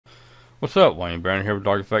What's up, Wayne Barron here with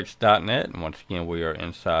DarkEffects.net, and once again we are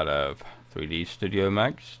inside of 3D Studio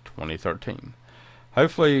Max 2013.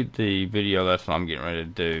 Hopefully the video lesson I'm getting ready to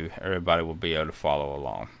do, everybody will be able to follow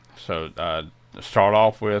along. So to start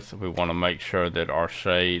off with, we want to make sure that our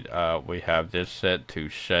shade, we have this set to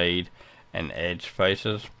shade and edge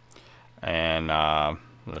faces. And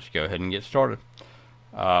let's go ahead and get started.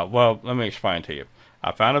 Well, let me explain to you.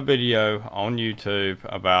 I found a video on YouTube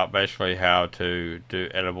about basically how to do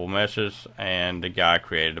editable meshes, and the guy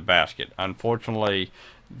created a basket. Unfortunately,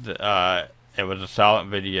 it was a silent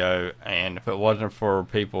video, and if it wasn't for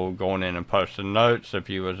people going in and posting notes, if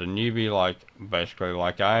you was a newbie basically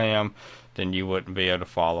like I am, then you wouldn't be able to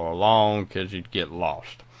follow along because you'd get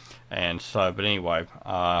lost. And so, but anyway,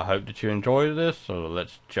 I hope that you enjoyed this, so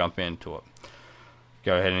let's jump into it.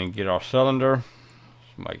 Go ahead and get our cylinder.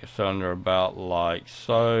 Make a cylinder about like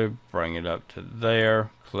so, bring it up to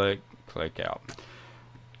there, click out.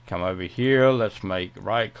 Come over here, let's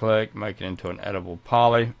right click, make it into an editable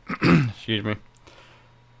poly. Excuse me.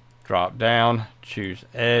 Drop down, choose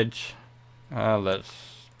edge. Let's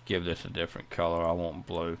give this a different color, I want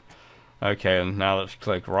blue. Okay, and now let's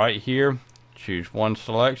click right here, choose one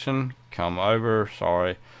selection, come over,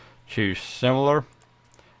 choose similar.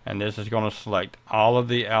 And this is going to select all of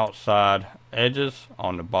the outside edges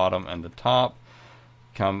on the bottom and the top.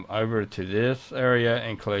 Come over to this area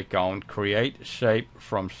and click on create shape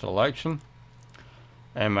from selection,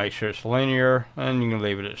 and make sure it's linear, and you can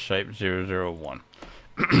leave it at shape 001.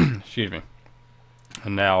 Excuse me.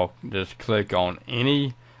 And now just click on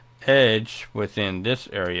any edge within this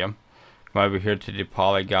area. Come over here to the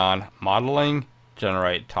polygon modeling,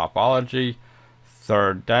 generate topology,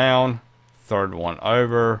 third down, third one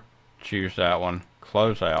over, choose that one,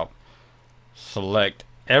 close out, select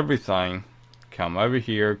everything, come over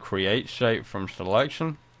here, create shape from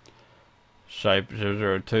selection, shape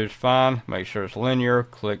 002 is fine, make sure it's linear,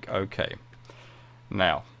 click OK.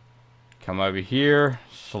 Now come over here,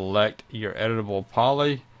 select your editable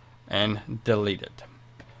poly and delete it.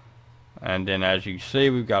 And then as you see,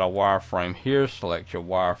 we've got a wireframe here. Select your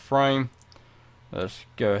wireframe. Let's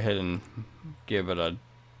go ahead and give it a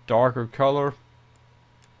darker color,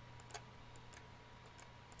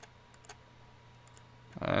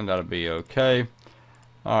 and that'll be okay.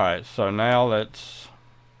 Alright, so now let's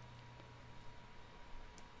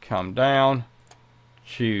come down,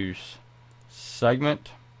 choose segment,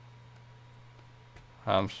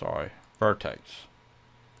 vertex,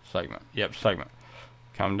 segment, segment.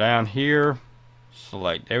 Come down here,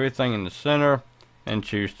 select everything in the center and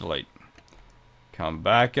choose delete. Come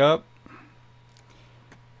back up,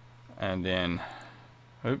 and then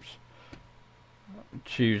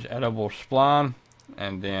choose editable spline,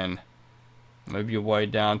 and then move your way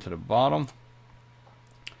down to the bottom,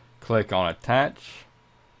 click on attach,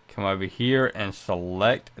 come over here and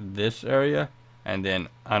select this area and then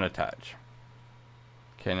unattach.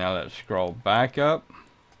 Okay, now let's scroll back up.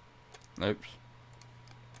 Get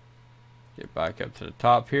back up to the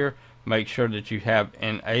top here. Make sure that you have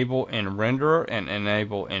enable in renderer and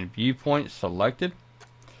enable in viewpoint selected.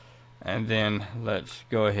 And then let's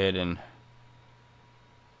go ahead and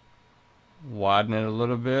widen it a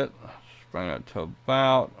little bit. Let's bring it to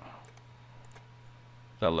about.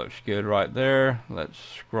 That looks good right there. Let's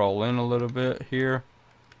scroll in a little bit here.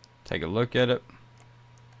 Take a look at it.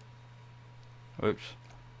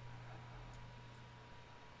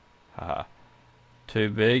 Too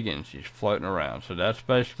big and she's floating around. So that's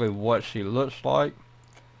basically what she looks like.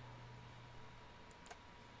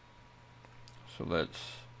 So let's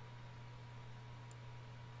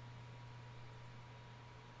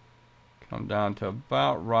come down to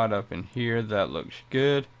about right up in here. That looks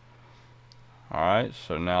good. Alright,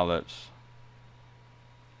 so now let's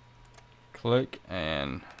click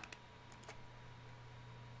and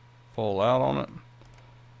pull out on it.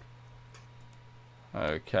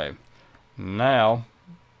 Okay, now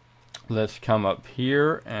let's come up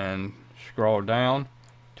here and scroll down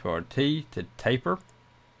to our T to taper.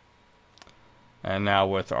 And now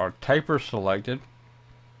with our taper selected,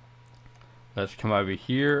 let's come over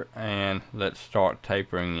here and let's start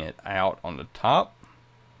tapering it out on the top,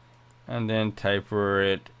 and then taper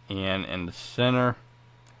it in the center.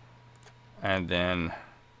 And then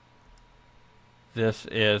this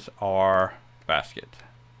is our basket.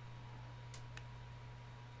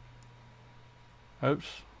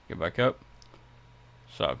 Get back up.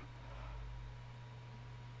 So,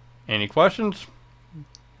 any questions?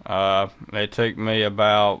 It took me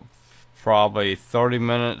about probably 30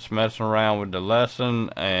 minutes messing around with the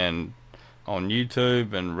lesson and on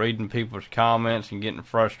YouTube and reading people's comments and getting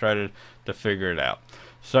frustrated to figure it out.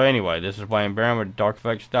 So anyway, this is Barron with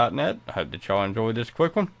darkeffects.net. I hope that y'all enjoyed this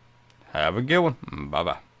quick one. Have a good one. Bye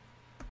bye.